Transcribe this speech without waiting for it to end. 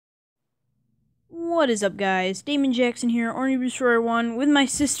What is up, guys? Damon Jackson here, Orny Destroyer 1, with my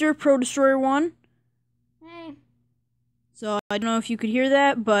sister, Pro Destroyer 1. Hey. So, I don't know if you could hear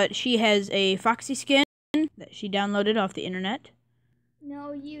that, but she has a Foxy skin that she downloaded off the internet.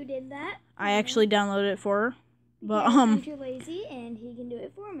 No, you did that. I actually downloaded it for her. But, because I'm too lazy, and he can do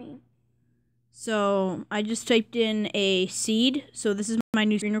it for me. So, I just typed in a seed. So, this is my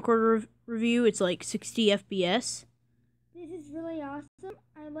new screen recorder review. It's like 60 FPS. This is really awesome.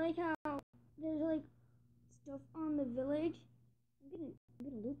 I like how there's like stuff on the village. I'm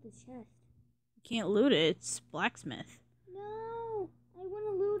gonna loot this chest. You can't loot it. It's blacksmith. No, I want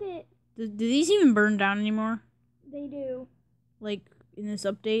to loot it. Do these even burn down anymore? They do. Like, in this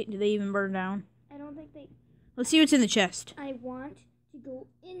update, do they even burn down? I don't think they... Let's see what's in the chest. I want to go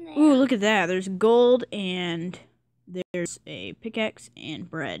in there. Ooh, look at that. There's gold and there's a pickaxe and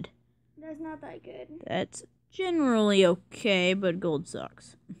bread. That's not that good. That's generally okay, but gold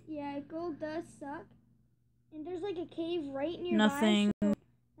sucks. Yeah, gold does suck. And there's like a cave right nearby. Nothing. So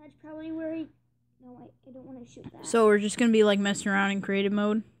that's probably where he... No, I don't want to shoot that. So we're just going to be like messing around in creative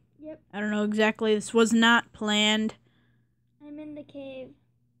mode? Yep. I don't know exactly. This was not planned. I'm in the cave.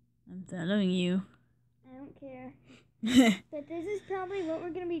 I'm following you. I don't care. But this is probably what we're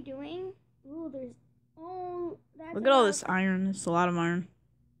going to be doing. Ooh, there's... Oh, that's... Look at all this iron. It's a lot of iron.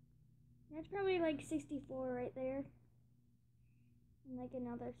 That's probably like 64 right there. And like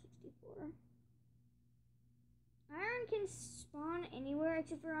another 64. Iron can spawn anywhere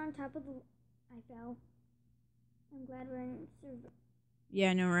except for on top of the... I fell. I'm glad we're in survival. Yeah,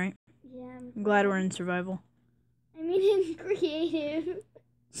 I know, right? Yeah, I'm glad we're in survival. I mean in creative.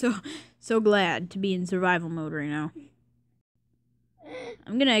 So glad to be in survival mode right now.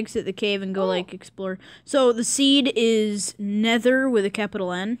 I'm gonna exit the cave and go like explore. So the seed is nether with a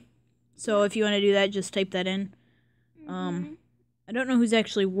capital N. So if you want to do that, just type that in. I don't know who's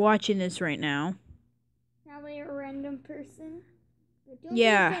actually watching this right now. Probably a random person. But don't be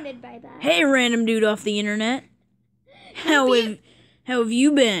offended by that. Hey, random dude off the internet. How have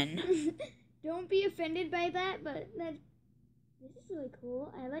you been? Don't be offended by that, but this is really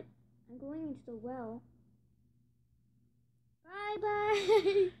cool. I'm going into the well.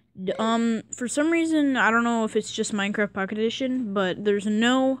 Bye. For some reason, I don't know if it's just Minecraft Pocket Edition, but there's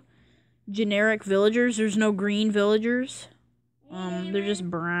no generic villagers. There's no green villagers. They're just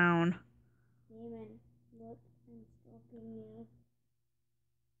brown. Damon, look, I'm stalking you.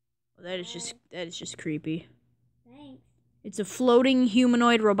 That is just creepy. Thanks. It's a floating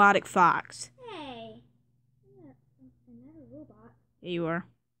humanoid robotic fox. Hey, I'm not a robot. Yeah, you are.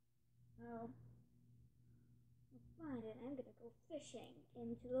 Oh. Fine, then I'm gonna go fishing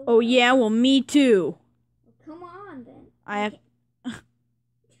into the Oh well. yeah, well me too. Well, come on then.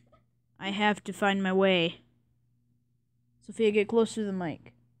 I have to find my way. Sophia, get close to the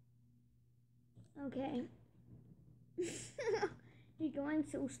mic. Okay. You're going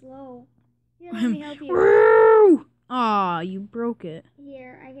so slow. Here, let me help you. Aw, you broke it.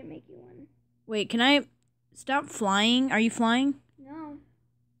 Here, I can make you one. Wait, can I stop flying? Are you flying? No.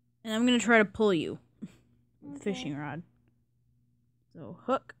 And I'm gonna try to pull you. With Okay. fishing rod. So,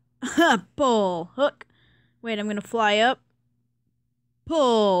 hook. Pull. Hook. Wait, I'm gonna fly up.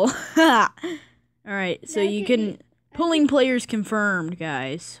 Pull. Alright, so you can... Pulling players confirmed,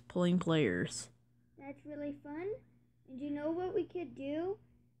 guys. Pulling players. That's really fun. And you know what we could do?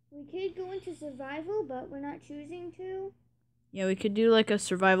 We could go into survival, but we're not choosing to. Yeah, we could do like a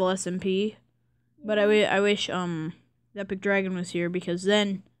survival SMP. Yeah. But I wish the Epic Dragon was here, because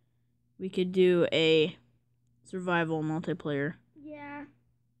then we could do a survival multiplayer. Yeah.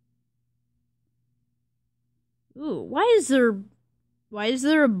 Ooh, why is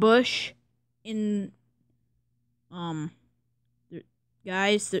there a bush in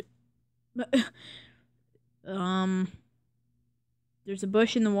guys, there's a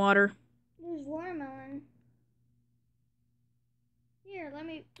bush in the water. There's watermelon. Here,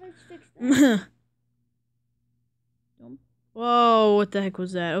 let's fix that. Whoa, what the heck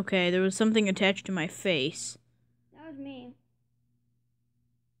was that? Okay, there was something attached to my face. That was me.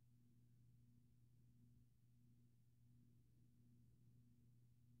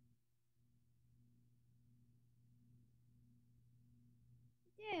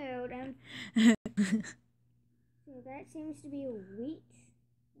 Dude, so that seems to be a wheat.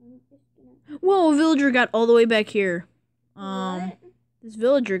 I'm just gonna... Whoa, a villager got all the way back here. What? This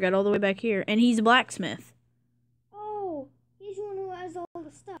villager got all the way back here, and he's a blacksmith. Oh, he's the one who has all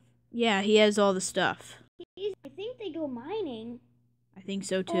the stuff. Yeah, he has all the stuff. I think they go mining. I think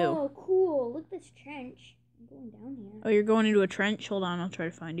so too. Oh, cool. Look at this trench. I'm going down here. Oh, you're going into a trench? Hold on, I'll try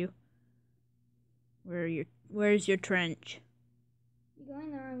to find you. Where's your trench? You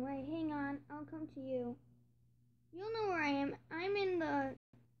going the wrong way. Hang on, I'll come to you. You'll know where I am. I'm in the...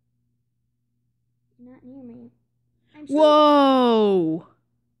 Not near me. Whoa!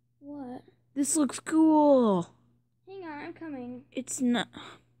 What? This looks cool. Hang on, I'm coming. It's not...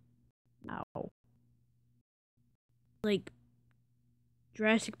 Ow. Like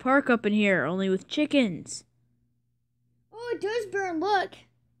Jurassic Park up in here, only with chickens. Oh, it does burn, look!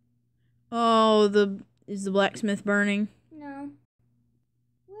 Oh, is the blacksmith burning? No.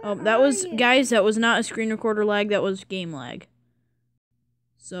 Oh, that was, guys, that was not a screen recorder lag, that was game lag.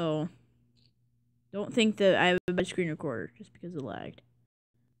 So, don't think that I have a bad screen recorder just because it lagged.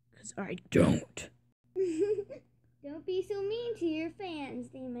 Because I don't. Don't be so mean to your fans,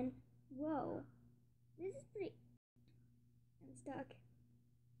 Damon. Whoa. This is pretty... I'm stuck.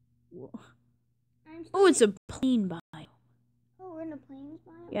 Whoa. I'm stuck. Oh, it's a plain biome. Oh, we're in a plains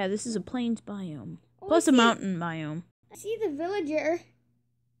biome? Yeah, this is a plains biome. Oh, Plus a mountain biome. I see the villager.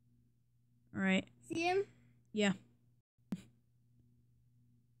 Alright. See him? Yeah.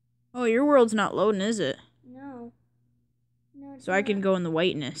 Oh, your world's not loading, is it? No. No, it's So not. I can go in the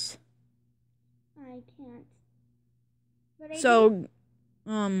whiteness. I can't. But I So,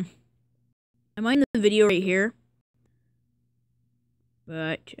 am I in the video right here?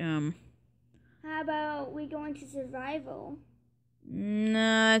 But, How about we go into survival?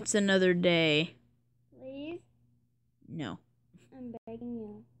 nah, it's another day. Please? No, I'm begging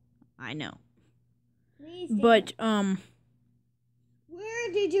you. I know. Please, Damon. But,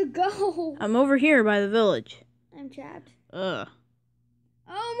 Where did you go? I'm over here by the village. I'm trapped. Ugh.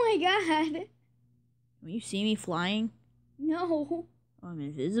 Oh my god. When you see me flying, No. I'm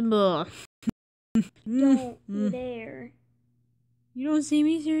invisible. Don't you dare. You don't see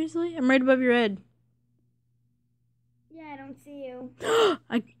me, seriously? I'm right above your head. Yeah, I don't see you.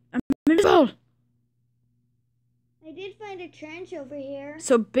 I'm invisible! I did find a trench over here.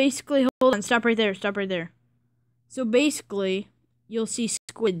 So basically, hold on, stop right there, stop right there. So basically, you'll see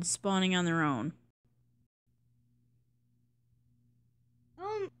squids spawning on their own.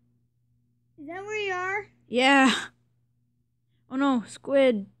 Is that where you are? Yeah. Oh no,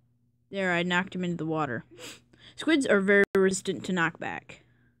 squid. There, I knocked him into the water. Squids are very resistant to knockback.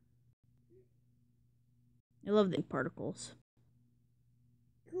 I love the particles.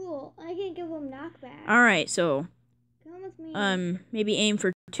 Cool. I can give them knockback. Alright, so Come with me. maybe aim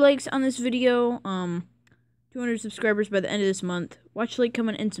for 2 likes on this video. 200 subscribers by the end of this month. Watch, like,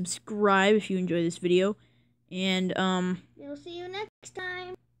 comment, and subscribe if you enjoy this video. And We'll see you next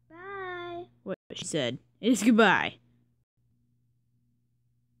time. Bye. what she said is goodbye.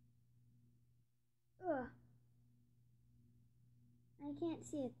 Ugh. I can't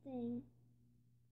see a thing.